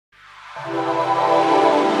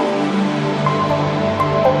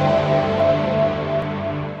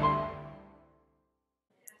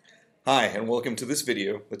and welcome to this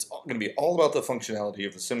video that's going to be all about the functionality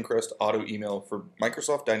of the SimCrest auto email for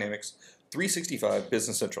Microsoft Dynamics 365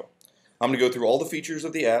 Business Central. I'm going to go through all the features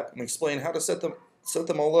of the app and explain how to set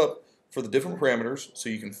them all up for the different parameters so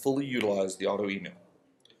you can fully utilize the auto email.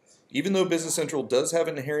 Even though Business Central does have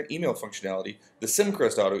an inherent email functionality, the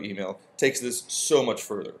SimCrest auto email takes this so much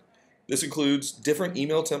further. This includes different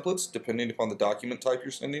email templates depending upon the document type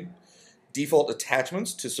you're sending, default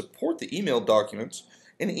attachments to support the emailed documents,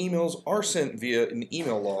 and emails are sent via an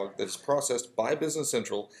email log that is processed by Business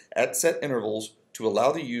Central at set intervals to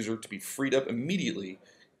allow the user to be freed up immediately,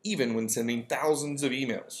 even when sending thousands of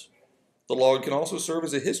emails. The log can also serve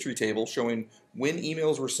as a history table showing when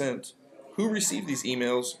emails were sent, who received these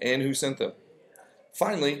emails, and who sent them.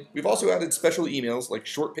 Finally, we've also added special emails like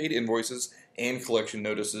short paid invoices and collection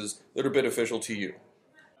notices that are beneficial to you.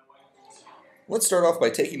 Let's start off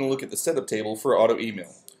by taking a look at the setup table for auto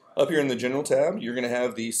email. Up here in the General tab, you're going to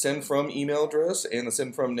have the send from email address and the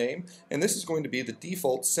send from name, and this is going to be the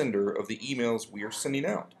default sender of the emails we are sending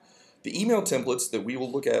out. The email templates that we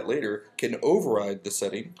will look at later can override the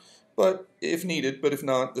setting, but if needed, but if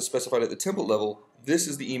not, the specified at the template level, this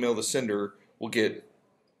is the email the sender will get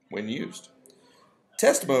when used.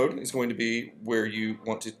 Test mode is going to be where you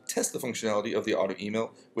want to test the functionality of the auto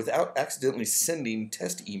email without accidentally sending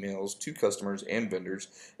test emails to customers and vendors.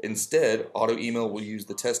 Instead, auto email will use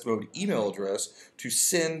the test mode email address to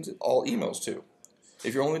send all emails to.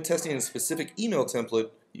 If you're only testing a specific email template,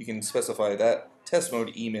 you can specify that test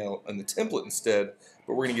mode email in the template instead,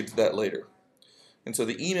 but we're going to get to that later. And so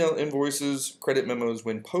the email invoices, credit memos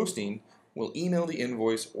when posting will email the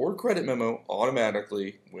invoice or credit memo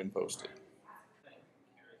automatically when posted.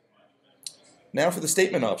 Now for the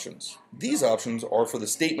statement options. These options are for the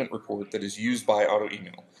statement report that is used by auto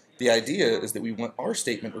email. The idea is that we want our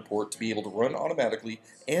statement report to be able to run automatically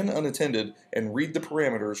and unattended and read the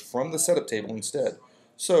parameters from the setup table instead.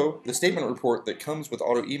 So the statement report that comes with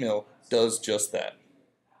auto email does just that.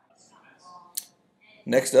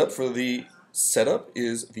 Next up for the setup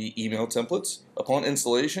is the email templates. Upon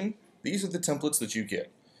installation, these are the templates that you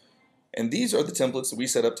get. And these are the templates that we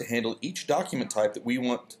set up to handle each document type that we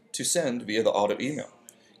want to send via the auto email.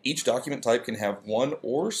 Each document type can have one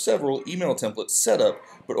or several email templates set up,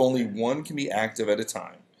 but only one can be active at a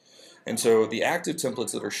time. And so the active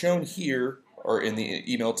templates that are shown here are in the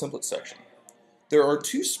email template section. There are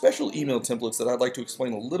two special email templates that I'd like to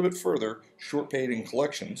explain a little bit further, short paid and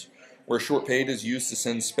collections, where short paid is used to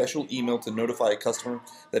send special email to notify a customer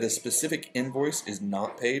that a specific invoice is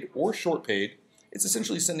not paid or short paid. It's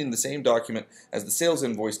essentially sending the same document as the sales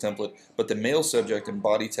invoice template, but the mail subject and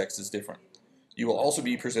body text is different. You will also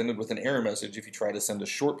be presented with an error message if you try to send a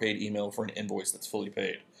short paid email for an invoice that's fully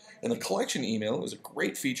paid. And the collection email is a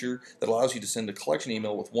great feature that allows you to send a collection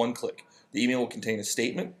email with one click. The email will contain a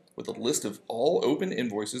statement with a list of all open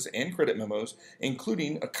invoices and credit memos,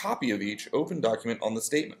 including a copy of each open document on the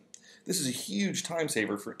statement. This is a huge time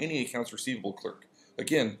saver for any accounts receivable clerk.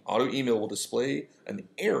 Again, auto email will display an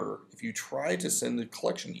error if you try to send a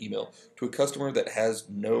collection email to a customer that has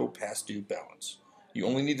no past due balance. You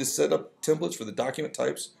only need to set up templates for the document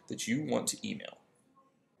types that you want to email.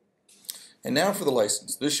 And now for the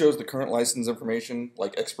license. This shows the current license information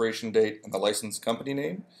like expiration date and the license company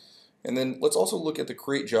name. And then let's also look at the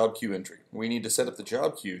create job queue entry. We need to set up the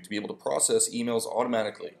job queue to be able to process emails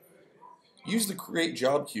automatically. Use the create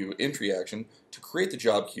job queue entry action to create the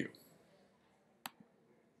job queue.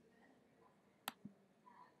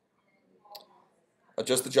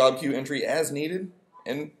 Adjust the job queue entry as needed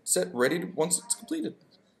and set ready once it's completed.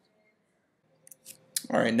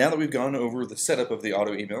 Alright, now that we've gone over the setup of the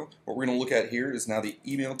auto email, what we're going to look at here is now the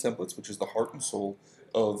email templates, which is the heart and soul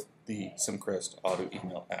of the SimCrest auto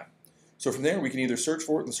email app. So from there we can either search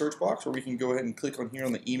for it in the search box or we can go ahead and click on here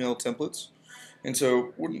on the email templates. And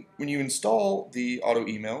so when you install the auto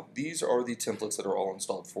email, these are the templates that are all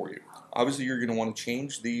installed for you. Obviously you're going to want to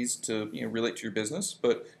change these to relate to your business,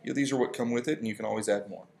 but these are what come with it and you can always add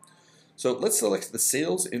more. So let's select the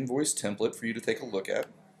sales invoice template for you to take a look at.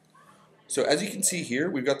 So as you can see here,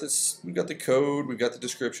 we've got the code, we've got the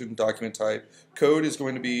description, document type. Code is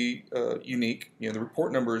going to be unique. The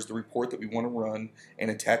report number is the report that we want to run and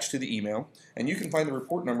attach to the email. And you can find the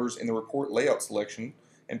report numbers in the report layout selection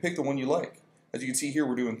and pick the one you like. As you can see here,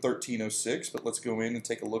 we're doing 1306, but let's go in and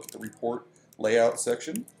take a look at the report layout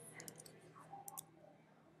section.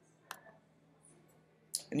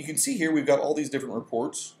 And you can see here we've got all these different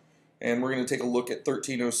reports, and we're going to take a look at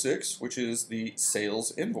 1306, which is the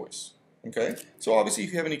sales invoice. Okay, so obviously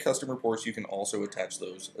if you have any custom reports, you can also attach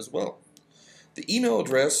those as well. The email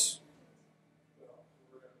address,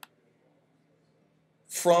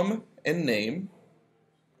 from, and name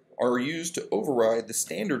are used to override the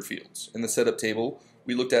standard fields in the setup table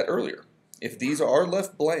we looked at earlier. If these are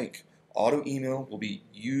left blank, auto email will be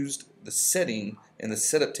used the setting in the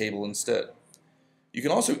setup table instead. You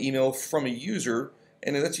can also email from a user,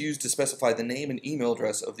 and that's used to specify the name and email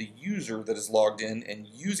address of the user that is logged in and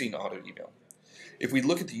using auto email. If we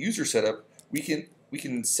look at the user setup, we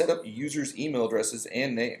can set up users' email addresses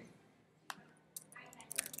and name.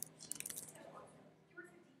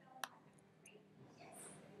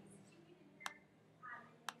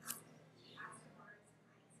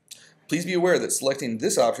 Please be aware that selecting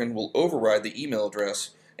this option will override the email address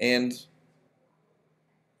and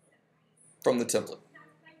from the template.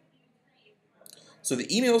 So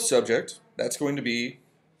the email subject, that's going to be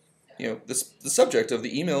the subject of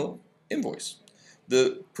the email invoice.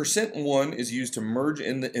 The %1 is used to merge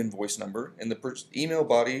in the invoice number, and the email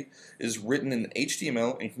body is written in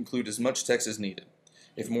HTML and can include as much text as needed.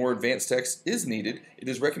 If more advanced text is needed, it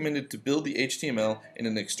is recommended to build the HTML in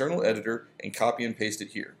an external editor and copy and paste it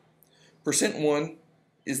here. %1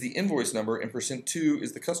 is the invoice number, and %2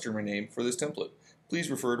 is the customer name for this template.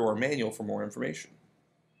 Please refer to our manual for more information.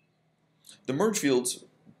 The merge fields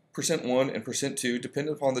 %1 and %2 depend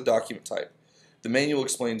upon the document type. The manual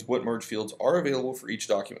explains what merge fields are available for each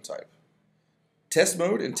document type. Test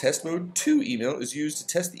mode and test mode 2 email is used to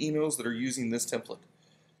test the emails that are using this template.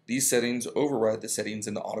 These settings override the settings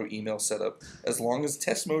in the auto email setup. As long as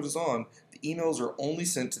test mode is on, the emails are only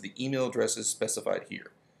sent to the email addresses specified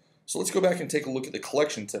here. So let's go back and take a look at the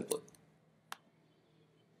collection template.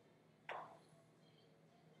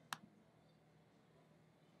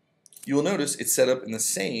 You will notice it's set up in the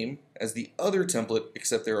same as the other template,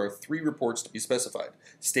 except there are 3 reports to be specified: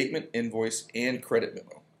 statement, invoice, and credit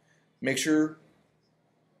memo. Make sure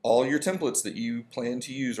all your templates that you plan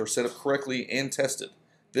to use are set up correctly and tested.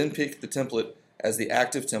 Then pick the template as the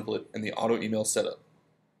active template in the auto email setup.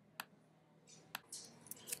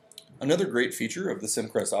 Another great feature of the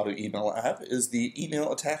SimCrest Auto Email app is the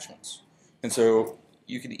email attachments. And so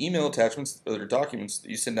you can email attachments that are documents that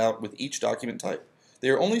you send out with each document type. They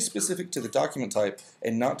are only specific to the document type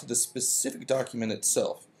and not to the specific document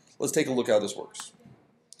itself. Let's take a look at how this works.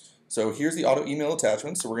 So here's the auto email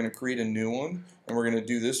attachment. So we're going to create a new one, and we're going to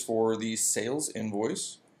do this for the sales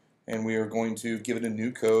invoice. And we are going to give it a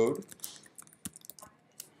new code.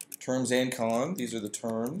 Terms and con, these are the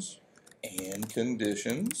terms and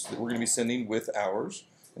conditions that we're going to be sending with ours.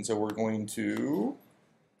 And so we're going to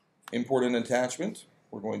import an attachment.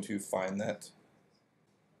 We're going to find that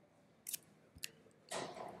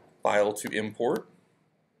file to import.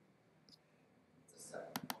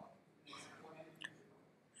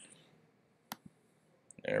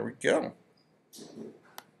 There we go.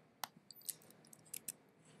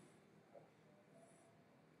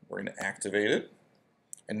 We're going to activate it.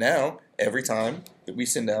 And now, every time that we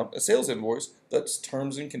send out a sales invoice, that's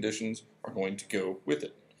terms and conditions are going to go with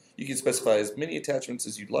it. You can specify as many attachments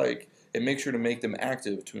as you'd like and make sure to make them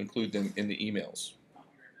active to include them in the emails.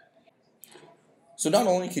 So not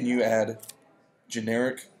only can you add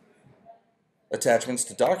generic attachments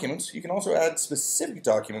to documents, you can also add specific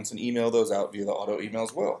documents and email those out via the auto email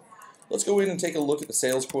as well. Let's go in and take a look at the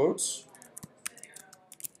sales quotes.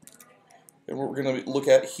 And what we're going to look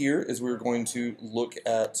at here is we're going to look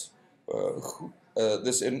at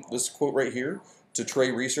this quote right here to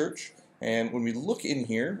Trey Research. And when we look in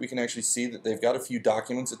here, we can actually see that they've got a few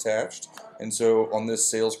documents attached. And so on this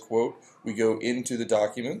sales quote, we go into the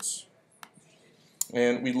documents.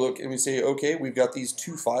 And we look and we say, okay, we've got these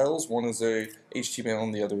 2 files. One is a HTML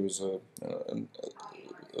and the other is a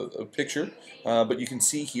picture. But you can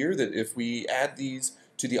see here that if we add these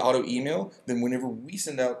to the auto email, then whenever we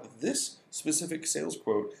send out this specific sales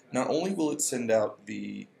quote, not only will it send out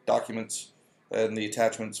the documents and the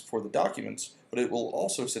attachments for the documents, but it will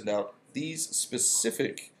also send out these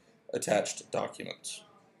specific attached documents.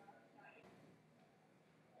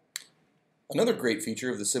 Another great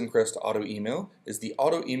feature of the SimCrest Auto Email is the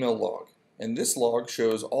Auto Email Log, and this log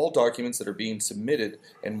shows all documents that are being submitted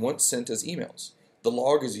and once sent as emails. The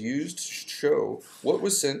log is used to show what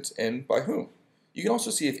was sent and by whom. You can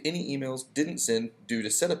also see if any emails didn't send due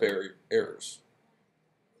to setup errors.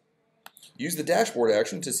 Use the dashboard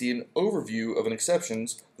action to see an overview of an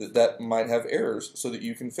exceptions that might have errors so that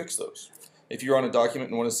you can fix those. If you're on a document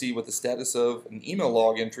and want to see what the status of an email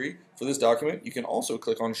log entry for this document, you can also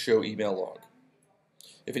click on Show Email Log.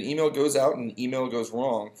 If an email goes out and an email goes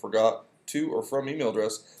wrong, forgot to or from email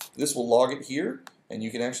address, this will log it here, and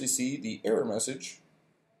you can actually see the error message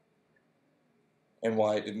and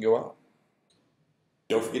why it didn't go out.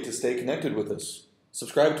 Don't forget to stay connected with us.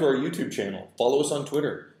 Subscribe to our YouTube channel, follow us on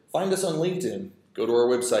Twitter, find us on LinkedIn, go to our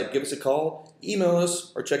website, give us a call, email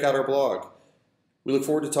us, or check out our blog. We look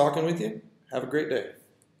forward to talking with you. Have a great day.